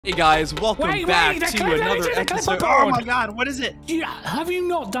Hey guys, welcome back to another episode. Oh my god, what is it? Have you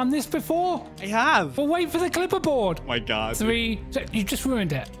not done this before? I have. Well, wait for the clipperboard. Oh my god. 3, you just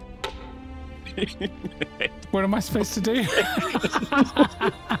ruined it. What am I supposed to do?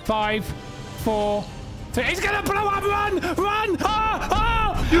 5, 4, 3. It's gonna blow up! Run! Run!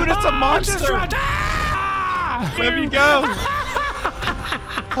 Oh! Dude, it's a monster! Just run. Ah! There you go!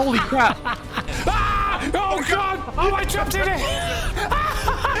 Holy crap! Oh god! Oh, I dropped in it!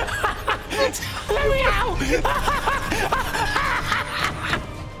 Let me out!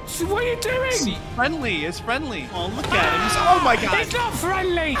 What are you doing? See, friendly, it's friendly. Oh, look at him. Oh my god! It's not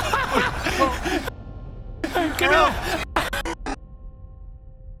friendly! Get out!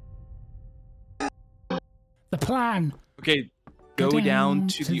 The plan. Okay, go down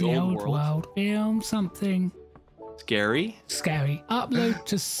to the old world. Film something Scary. Upload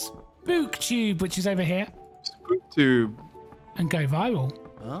to SpookTube, which is over here. SpookTube. And go viral.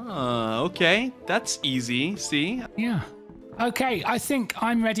 Ah, okay. That's easy. See? Yeah. Okay, I think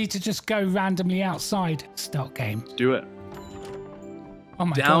I'm ready to just go randomly outside. Start game. Do it. Oh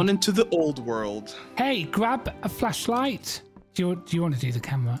my Down god. into the old world. Hey, grab a flashlight. Do you want to do the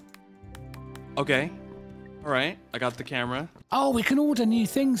camera? Okay. All right. I got the camera. Oh, we can order new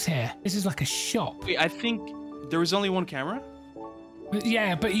things here. This is like a shop. Wait, I think there was only one camera?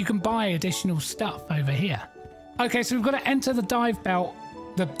 Yeah, but you can buy additional stuff over here. Okay, so we've got to enter the dive bell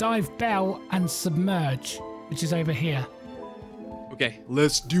and submerge, which is over here. Okay,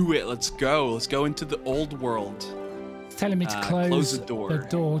 let's do it. Let's go. Let's go into the old world. It's telling me to close the door. The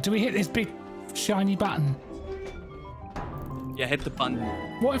door. Do we hit this big shiny button? Yeah, hit the button.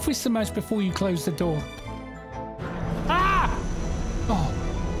 What if we submerge before you close the door? Ah! Oh,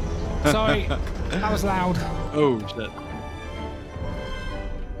 sorry. That was loud. Oh, shit.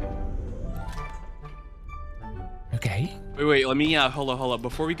 Okay. Wait, let me, hold up.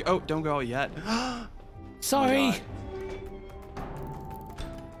 Before we go, oh, don't go out yet. Sorry. Okay,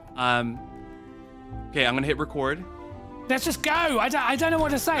 I'm gonna hit record. Let's just go. I don't know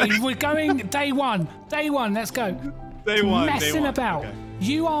what to say. We're going day one. Day one, let's go. Day one. Messing about. Okay.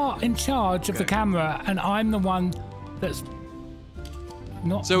 You are in charge of the camera, and I'm the one that's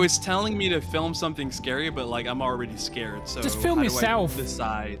not. So it's telling me to film something scary, but like I'm already scared. So just film yourself. Do I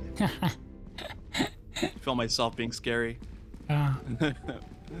decide. Film myself being scary. Okay.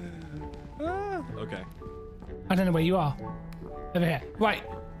 I don't know where you are. Over here. Right.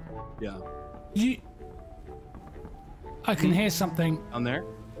 Yeah. I can hear something. On there?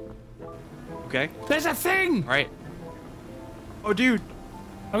 Okay. There's a thing! All right. Oh, dude.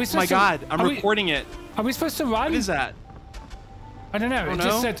 Are we Oh my god, I'm recording it. Are we supposed to run? What is that? I don't know. It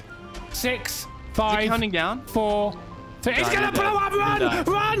just said 6, 5, is it counting down? 4, 3. It's gonna blow up! Run!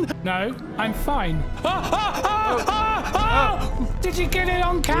 Run! No, I'm fine. Oh! Did you get it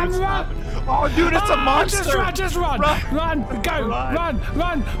on camera? Oh, dude, it's a monster! Just run! Run! Go! Run!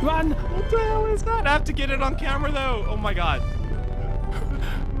 What the hell is that? I have to get it on camera though. Oh my god.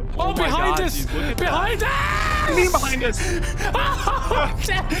 Oh, behind us! Behind us! You mean behind us?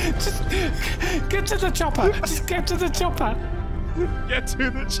 Just get to the chopper. Just get to the chopper. Get to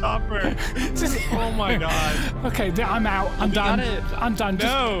the chopper. Oh my god. Okay, I'm out. I'm done. I'm done.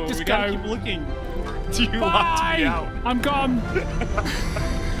 No, just we go. gotta keep looking. Do you Bye. want to be out? I'm gone.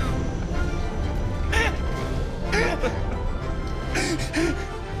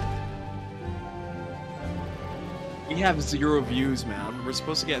 We have 0 views, man. We're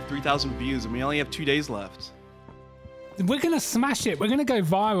supposed to get 3,000 views, and we only have 2 days left. We're gonna smash it. We're gonna go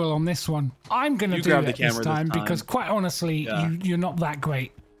viral on this one. I'm gonna do it this time because, quite honestly, you're not that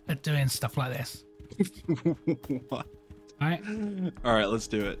great at doing stuff like this. What? All right. All right, let's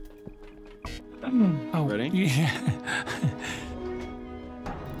do it. Oh, ready? Yeah.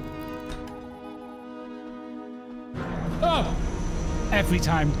 Oh! Every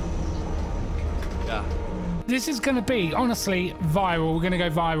time. Yeah. This is gonna be, honestly, viral. We're gonna go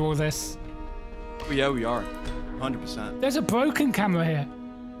viral with this. Oh, yeah, we are. 100%. There's a broken camera here.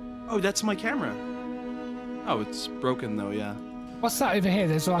 Oh, that's my camera. Oh, it's broken though, yeah. What's that over here?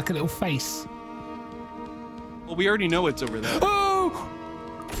 There's like a little face. Well, we already know it's over there. Oh!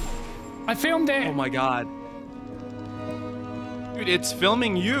 I filmed it. Oh my god. Dude, it's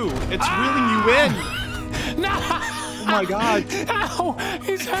filming you. It's reeling you in. No! Oh my god. Ow!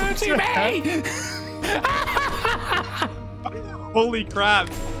 He's hurting me! Holy crap.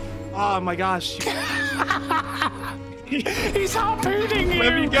 Oh my gosh. He's harpooning you!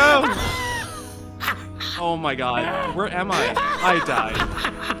 Let me go. Oh my god. Where am I? I died.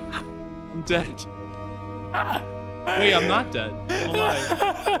 I'm dead. Wait, I'm not dead. I'm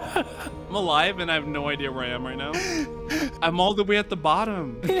alive. I'm alive and I have no idea where I am right now. I'm all the way at the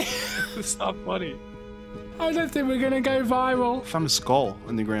bottom. It's not funny. I don't think we're gonna go viral. I found a skull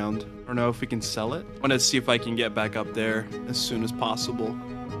in the ground. I don't know if we can sell it. I want to see if I can get back up there as soon as possible.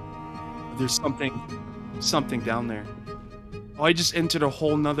 There's something down there. Oh, I just entered a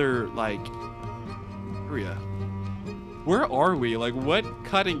whole nother, like, area. Where are we? Like, what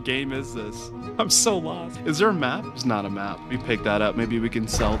cutting game is this? I'm so lost. Is there a map? There's not a map. We picked that up. Maybe we can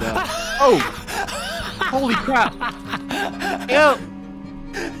sell that. Oh! Holy crap! Ew!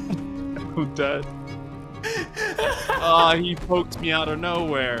 I'm dead. Oh, he poked me out of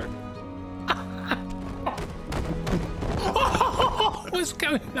nowhere. What's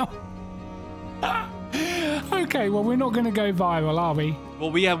going on? Okay, well, we're not going to go viral, are we?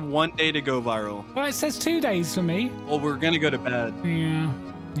 Well, we have 1 day to go viral. Well, it says 2 days for me. Well, we're going to go to bed. Yeah.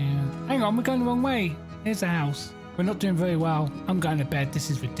 Hang on, we're going the wrong way. Here's the house. We're not doing very well. I'm going to bed. This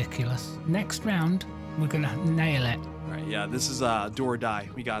is ridiculous. Next round, we're going to nail it. All right, yeah, this is do or die.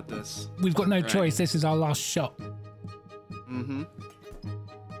 We got this. We've got no choice. This is our last shot. Mm-hmm.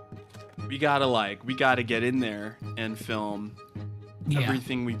 We gotta get in there and film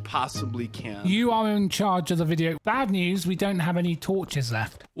everything we possibly can. You are in charge of the video. Bad news, we don't have any torches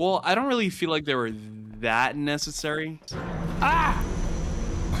left. Well, I don't really feel like they were that necessary. Ah!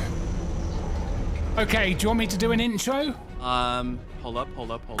 Okay, do you want me to do an intro? Hold up.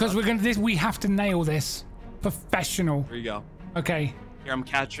 Because we have to nail this. Professional. Here you go. Okay. Here, I'm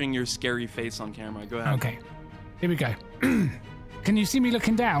capturing your scary face on camera. Go ahead. Okay. Here we go. Can you see me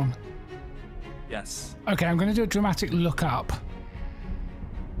looking down? Yes. Okay, I'm going to do a dramatic look up.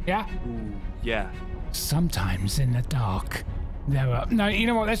 Yeah? Ooh, yeah. Sometimes in the dark, there are... No, you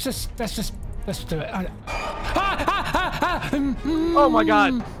know what? Let's do it. Oh my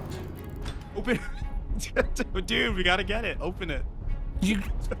god. Open it. Dude, we gotta get it. Open it. You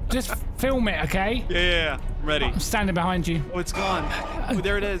just film it, okay? Yeah. I'm ready. I'm standing behind you. Oh, it's gone. Oh,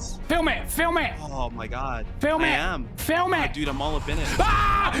 there it is. Film it. Oh my god. Film it. I am. Film it. Oh, dude, I'm all up in it.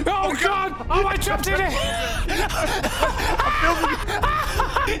 Ah! Oh god! Oh, I jumped in it!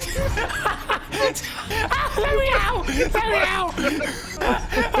 Let me out!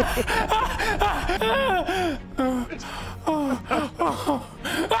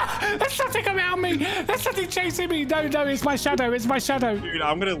 There's something around me! There's something chasing me! No, it's my shadow! Dude,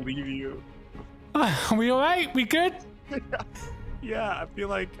 I'm gonna leave you. Are we alright? We good? Yeah, I feel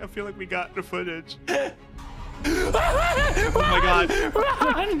like we got the footage. Oh my god.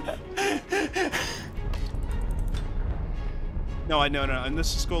 Run! No, and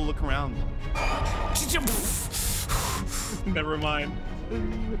let's just go look around. Never mind.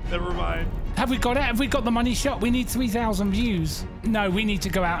 Have we got it? Have we got the money shot? We need 3,000 views. No, we need to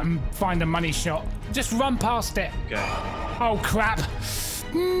go out and find a money shot. Just run past it. Okay. Oh crap.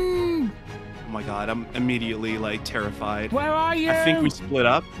 Oh my god, I'm immediately like terrified. Where are you? I think we split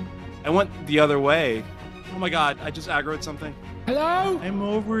up. I went the other way. Oh my god, I just aggroed something. Hello? I'm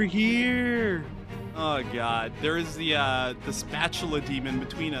over here. Oh god, there is the spatula demon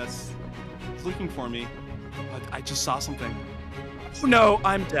between us. He's looking for me. I just saw something. Oh, no,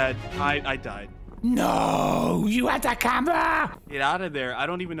 I'm dead. I died. No, you had the camera. Get out of there. I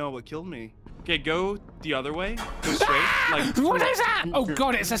don't even know what killed me. Okay, go the other way. Go straight. Like, what is that? Oh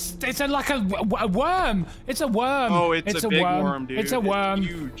god, it's like a worm. It's a worm. Oh, it's a big worm, dude. It's a worm.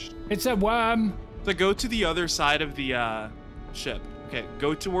 It's huge. It's a worm. So go to the other side of the ship. Okay,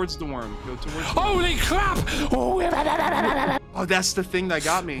 go towards the worm. Go towards the Holy crap! Oh, that's the thing that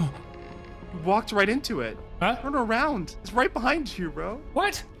got me. You walked right into it. Huh? Turn around. It's right behind you, bro.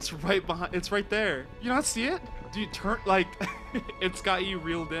 What? It's right behind. It's right there. You not see it? Dude, turn like it's got you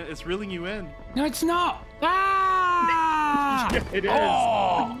reeled in. It's reeling you in. No, it's not. Ah! Yeah, it is.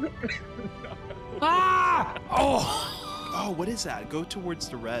 Oh! Ah! Oh! Oh, what is that? Go towards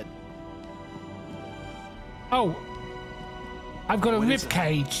the red. Oh, I've got a What rib is it?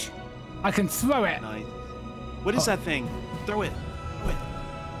 cage. I can throw it. Nice. What is that thing? Throw it. Throw it.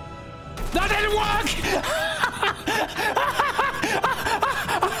 That didn't work!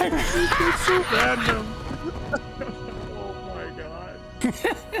 It's so random. Oh my god.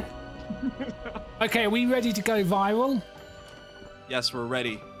 Okay, are we ready to go viral? Yes, we're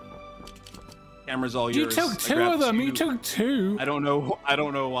ready. Camera's all You yours. took two of them. You took two. I don't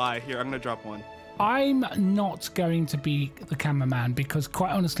know why. Here, I'm gonna drop one. I'm not going to be the cameraman because,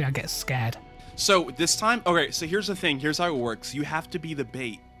 quite honestly, I get scared. So this time, okay. So here's the thing. Here's how it works. You have to be the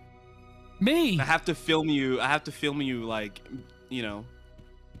bait. Me? I have to film you. Like, you know,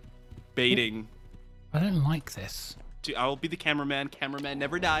 baiting. I don't like this. I will be the cameraman. Cameraman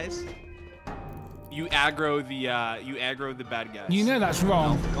never dies. You aggro the bad guys. You know that's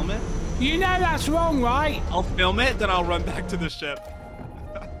wrong. I'll film it. You know that's wrong, right? I'll film it, then I'll run back to the ship.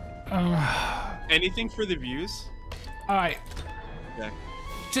 Anything for the views? All right. Okay.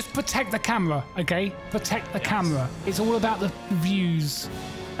 Just protect the camera, okay? Protect the camera. It's all about the views.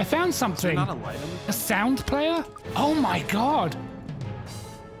 I found something. Is there not a light on A sound player? Oh my god.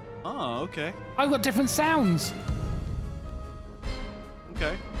 Oh, okay. I've got different sounds.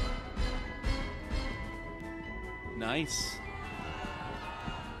 Okay. Nice.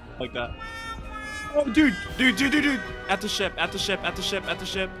 Like that. Oh, dude. At the ship.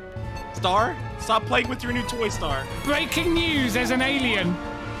 Star, stop playing with your new toy, Star. Breaking news, there's an alien.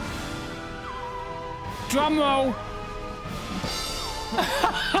 Drum roll.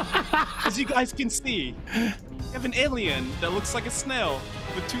 As you guys can see, we have an alien that looks like a snail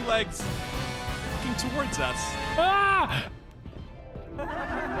with 2 legs looking towards us. Ah!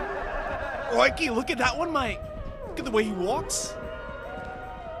 Oiki, look at that one, Mike. Look at the way he walks.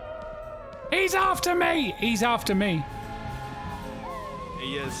 He's after me. He's after me.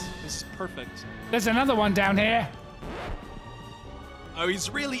 He is. This is perfect. There's another one down here. Oh, he's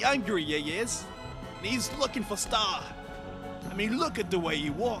really angry, yeah, he is. And he's looking for Star. I mean, look at the way he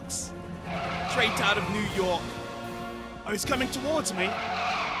walks. Straight out of New York. Oh, he's coming towards me.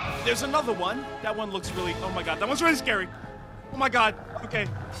 There's another one. That one looks really... Oh my god, that one's really scary. Oh my god. Okay.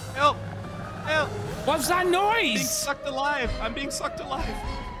 Help. Help. What's that noise? I'm being sucked alive. I'm being sucked alive.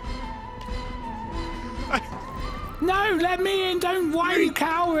 No, let me in. Don't. Why are you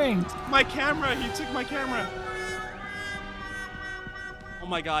cowering? My camera. He took my camera. Oh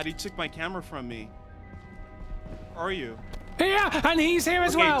my god, he took my camera from me. Where are you? Here, and he's here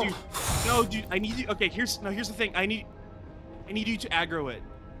as well. Dude. No, dude, I need you. Okay, here's the thing. I need you to aggro it.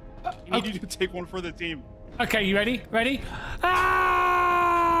 I need you to take one for the team. Okay, you ready? Ready?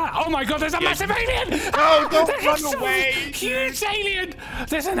 Ah! Oh my god, there's a massive alien! No, don't run away! Huge alien!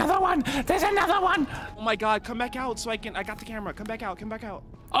 There's another one! There's another one! Oh my god, come back out so I got the camera. Come back out.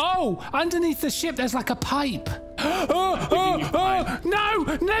 Oh, underneath the ship there's like a pipe. Oh, no!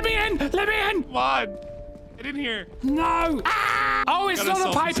 Let me in! Come on! Get in here. No! Ah! Oh, it's not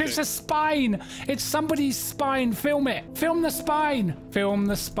a pipe, stick. it's a spine! It's somebody's spine. Film it. Film the spine. Film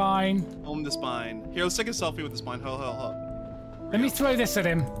the spine. Film the spine. Here, let's take a selfie with the spine. Ho. Let me throw this at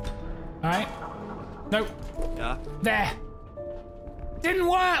him. Alright. Nope. Yeah. There. Didn't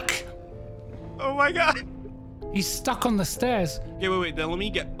work! Oh my god. He's stuck on the stairs. Okay, wait. Then let me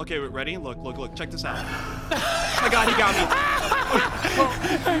get... Okay, wait, ready? Look. Check this out. Oh my god, he got me.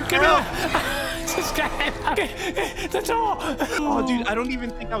 Get out! Just get him. The door! Oh, dude, I don't even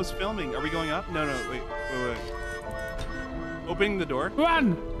think I was filming. Are we going up? No, wait. Opening the door?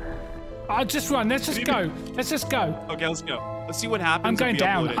 Run! I'll just run. Let's just go. Okay, let's go. Let's see what happens. I'm going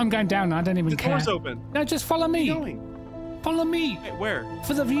down. I don't even care. The door's open. No, just follow me. Where are you going? Follow me. Wait, where?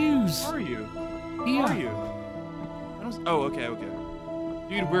 For the views. Where are you? Here. Where are you? Oh, okay.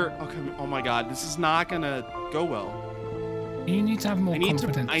 Dude, oh my god, this is not gonna go well. You need to have more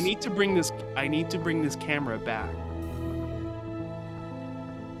confidence. I need to bring this camera back.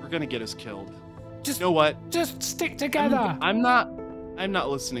 We're gonna get us killed. You know what? Just stick together. I'm not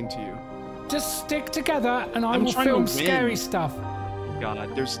listening to you. Just stick together and I will film scary stuff. Oh god,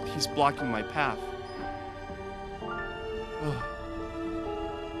 he's blocking my path.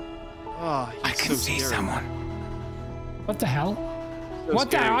 Oh, I can see someone. What the hell? So what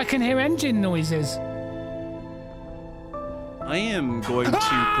the hell? I can hear engine noises. I am going to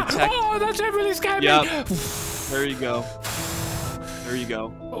protect... Oh, that really scared me. There you go.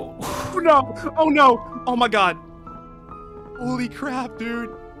 Oh no! Oh my god! Holy crap, dude!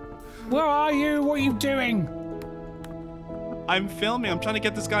 Where are you? What are you doing? I'm filming. I'm trying to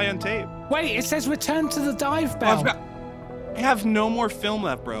get this guy on tape. Wait, it says return to the dive bell. I have no more film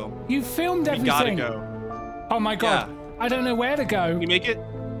left, bro. You filmed everything. We gotta go. Oh my god. Yeah. I don't know where to go. Can you make it?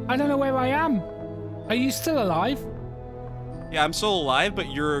 I don't know where I am. Are you still alive? Yeah, I'm still alive,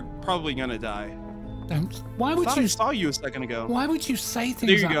 but you're probably gonna die. Why would you? I saw you a second ago. Why would you say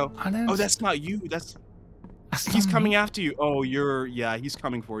things? There you go. Oh, that's not you. He's coming after you. Oh, yeah, he's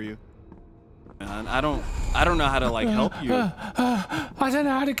coming for you. Man, I don't know how to like help you. I don't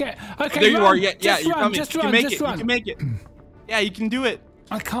know how to get. Okay, there you are. Yeah, you're coming. Just you run. can make it. Yeah, you can do it.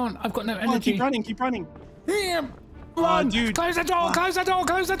 I can't. I've got no energy. Oh, keep running. Run! Dude. Close the door! Close the door!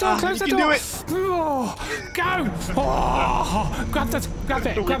 Close the door! Close the door! You can do it! Oh, go! Oh, grab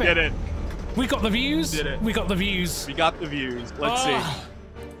it! We did it. We got the views. We got the views. Let's see.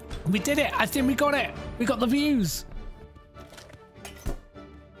 We did it. I think we got it. We got the views.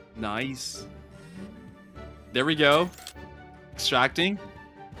 Nice. There we go. Extracting.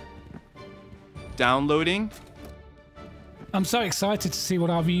 downloading. I'm so excited to see what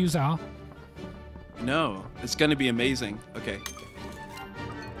our views are. No, it's gonna be amazing. Okay.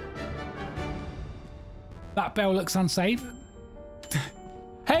 That bell looks unsafe.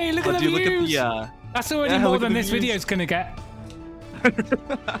 Hey, look at the dude, views! Look at the, That's already more than this video's gonna get.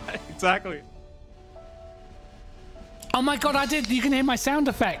 Exactly. Oh my god, I did. You can hear my sound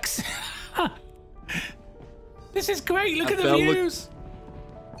effects. This is great. Look at the views.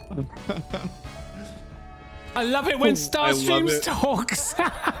 I love it when StarrStreams talks.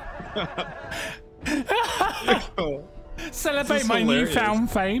 Celebrate my newfound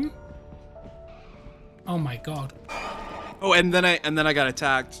fame. Oh my god. Oh, and then I got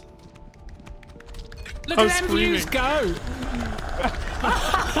attacked. Look at them views go.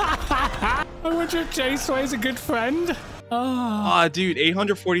 I wonder if J-Sway is a good friend. Ah, dude,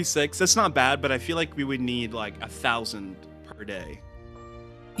 846. That's not bad, but I feel like we would need like 1,000 per day.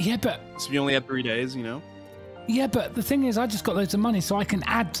 Yeah, but so we only have 3 days, you know. Yeah, but the thing is, I just got loads of money, so I can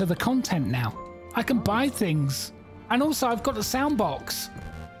add to the content now. I can buy things, and also I've got a sound box.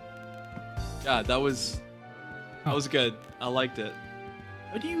 Yeah, that was good. I liked it.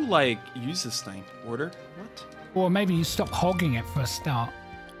 How do you like use this thing? Order? What? Or maybe you stop hogging it for a start.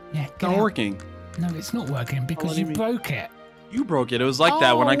 Yeah, not working. No, it's not working because you broke it. You broke it. It was like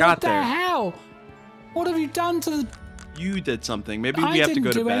that when I got there. What the hell? What have you done to the... You did something. Maybe we have to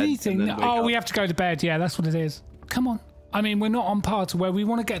go to bed. Anything. Oh, we have to go to bed. Yeah, that's what it is. Come on. I mean, we're not on par to where we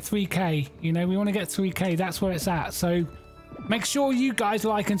want to get 3K. You know, we want to get 3K. That's where it's at. So make sure you guys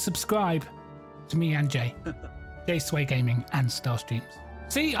like and subscribe to me and Jay. J-Sway Gaming and StarrStreams.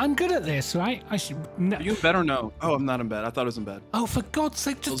 See, I'm good at this, right? I should... Are you in bed or no? Oh, I'm not in bed. I thought I was in bed. Oh, for God's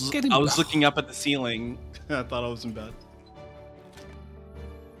sake, just get in bed. I was looking up at the ceiling. I thought I was in bed.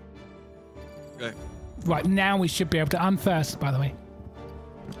 Okay. Right, now we should be able to... I'm first, by the way.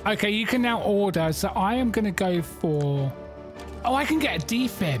 Okay, you can now order. So I am going to go for... Oh, I can get a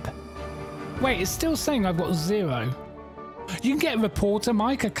defib. Wait, it's still saying I've got 0. You can get a reporter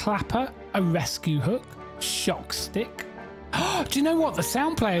mic, a clapper, a rescue hook, shock stick. Do you know what? The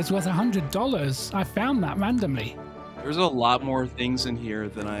sound player is worth $100. I found that randomly. There's a lot more things in here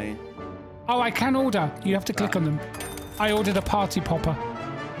than I... Oh, I can order. You have to click on them. I ordered a party popper.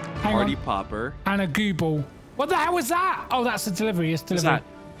 Party popper. And a goo ball. What the hell was that? Oh, that's a delivery. It's delivery. What's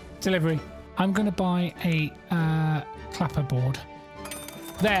that? Delivery. I'm going to buy a clapper board.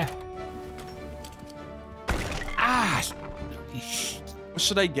 There. Ah. What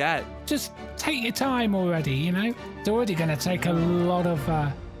should I get? Just take your time already, you know? It's already going to take a lot of...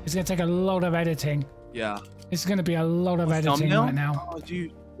 it's going to take a lot of editing. Yeah. It's going to be a lot of editing thumbnail? right now. Oh,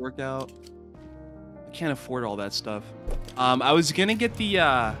 dude. Workout. I can't afford all that stuff. I was going to get the...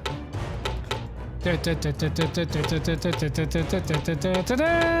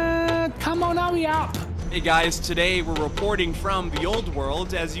 Come on, hurry up! Hey guys, today we're reporting from the old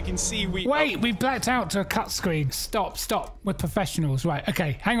world. As you can see, we blacked out to a cut screen. Stop. We're professionals. Right,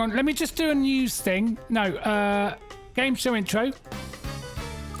 okay, hang on. Let me just do a news thing. No, game show intro.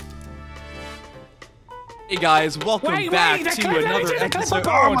 Hey guys, welcome back to another episode.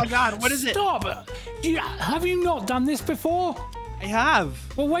 Oh my god, what is it? Stop! Have you not done this before? I have.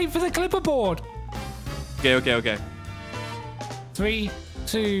 Well, wait for the clipper board. Okay. 3,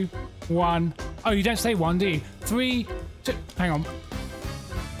 2, 1. Oh, you don't say 1, do you? 3, 2. Hang on.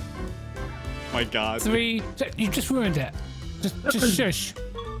 My god. 3, 2. You just ruined it. Just shush.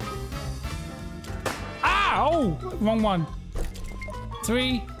 Ah! Oh! Wrong one.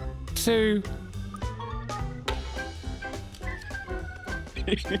 3, 2.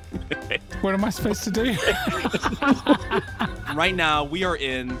 What am I supposed to do? Right now, we are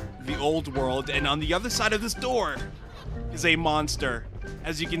in the old world, and on the other side of this door is a monster.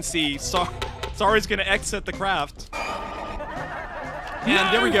 As you can see, Starry's gonna exit the craft.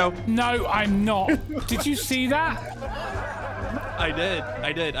 And there we go. No, I'm not. Did you see that? I did.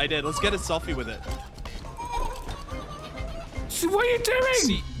 Let's get a selfie with it. So what are you doing?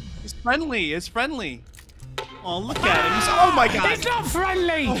 See, it's friendly. Oh, look at him. Oh my god. It's not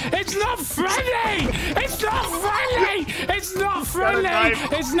friendly. It's not friendly. It's not friendly. It's not friendly.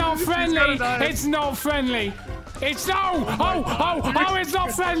 It's not friendly. It's not friendly. It's no. Oh, it's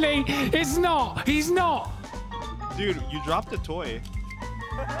not friendly. It's not. He's not. Dude, you dropped a toy.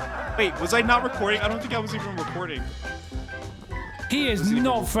 Wait, was I not recording? I don't think I was even recording. He is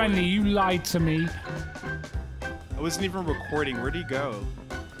not friendly. You lied to me. I wasn't even recording. Where'd he go?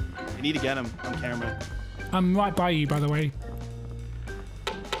 I need to get him on camera. I'm right by you, by the way.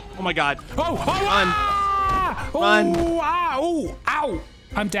 Oh my god. Oh! Run! Ah! Run! Oh! Ow!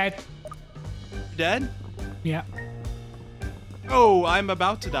 I'm dead. Dead? Yeah. Oh, I'm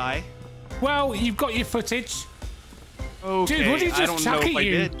about to die. Well, you've got your footage. Okay, Dude, what did he just I don't chuck know at if I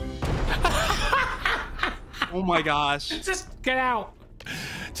you? did. Oh my gosh. Just get out.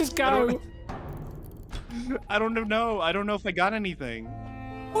 Just go. I don't know. I don't know if I got anything.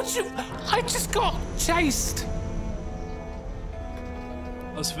 What you? I just got chased.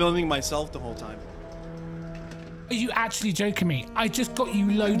 I was filming myself the whole time. Are you actually joking me? I just got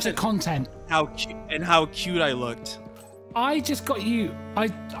you loads of content. How cute I looked. I just got you.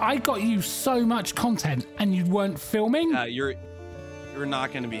 I got you so much content, and you weren't filming. Yeah, you're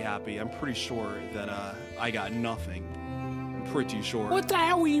not gonna be happy. I'm pretty sure that I got nothing. I'm pretty sure. What the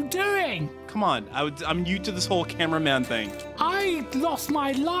hell were you doing? Come on, I'm new to this whole cameraman thing. I lost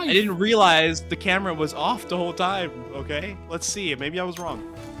my life. I didn't realize the camera was off the whole time. Okay, let's see. Maybe I was wrong.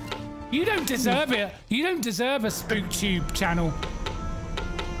 You don't deserve it. You don't deserve a SpookTube channel.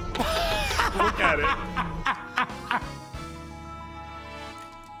 Look at it.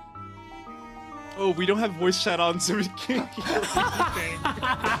 Oh, we don't have voice chat on, so we can't hear anything.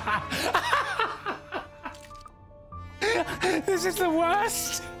 This is the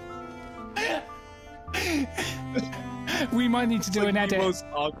worst. We might need to do an edit. The most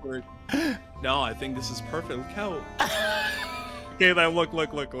awkward. No, I think this is perfect. Look how. Okay, now look.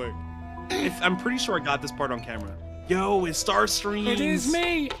 I'm pretty sure I got this part on camera. Yo, it's StarrStreams. It is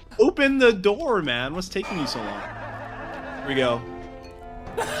me. Open the door, man. What's taking you so long? Here we go.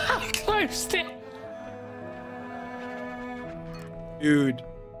 I closed it. Dude.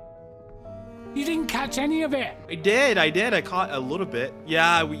 You didn't catch any of it. I did. I caught a little bit.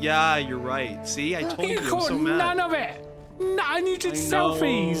 Yeah, you're right. See, I told you. You caught I'm so mad. none of it. No, and you did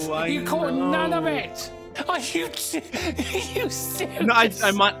selfies. You caught none of it. Are you serious? No,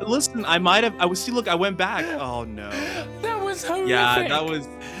 I might listen. I might have. Look, I went back. Oh no. That was horrific. Yeah, that was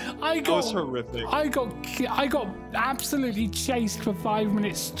horrific. I got absolutely chased for 5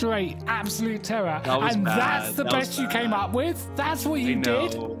 minutes straight. Absolute terror. That was and bad. that's the best you came up with? That's what you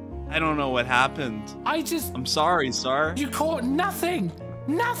did? I don't know what happened. I'm sorry, sir. You caught nothing.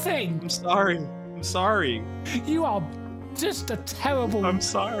 Nothing. I'm sorry. You are just a terrible. I'm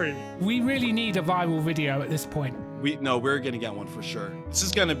sorry. We really need a viral video at this point. We're gonna get one for sure. This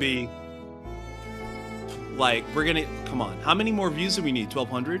is gonna be like come on. How many more views do we need?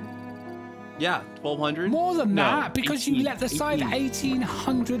 1,200? Yeah, 1,200. More than No, that, because 18, you let the side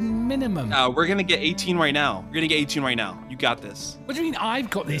 1,800 minimum. We're gonna get 18 right now. You got this. What do you mean I've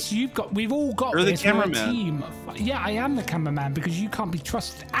got this? We've all got You're this. the We're a cameraman. team. Yeah, I am the cameraman because you can't be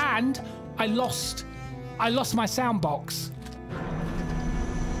trusted. And I lost my sound box.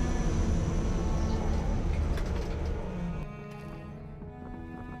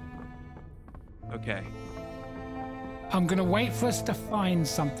 Okay. I'm gonna wait for us to find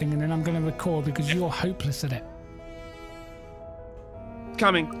something and then I'm gonna record because you're hopeless at it.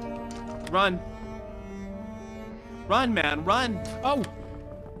 Coming. Run. Run, man, run. Oh,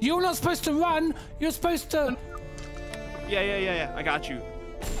 you're not supposed to run. You're supposed to. Yeah. I got you.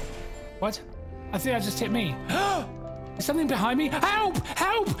 What? I think that just hit me. Is something behind me? Help!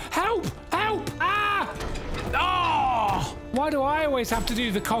 Help! Help! Help! Ah! Oh! Why do I always have to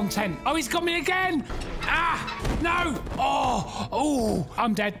do the content? Oh, he's got me again! Ah! No! Oh! Oh!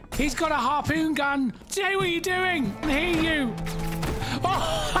 I'm dead. He's got a harpoon gun. Jay, what are you doing? I hear you.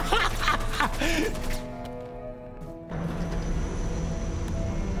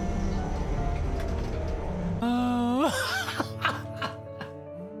 Oh!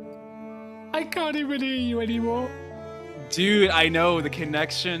 I can't even hear you anymore. Dude, I know the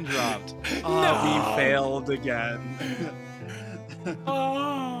connection dropped. Oh, No. we failed again.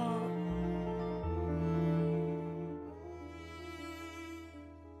 Oh.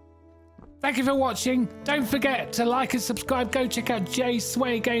 Thank you for watching. Don't forget to like and subscribe. Go check out Jay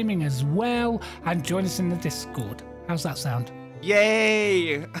Sway Gaming as well and join us in the Discord. How's that sound?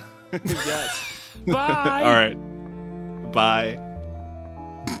 Yay! Yes. Bye. All right. Bye.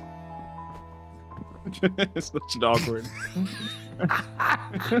 It's such an awkward.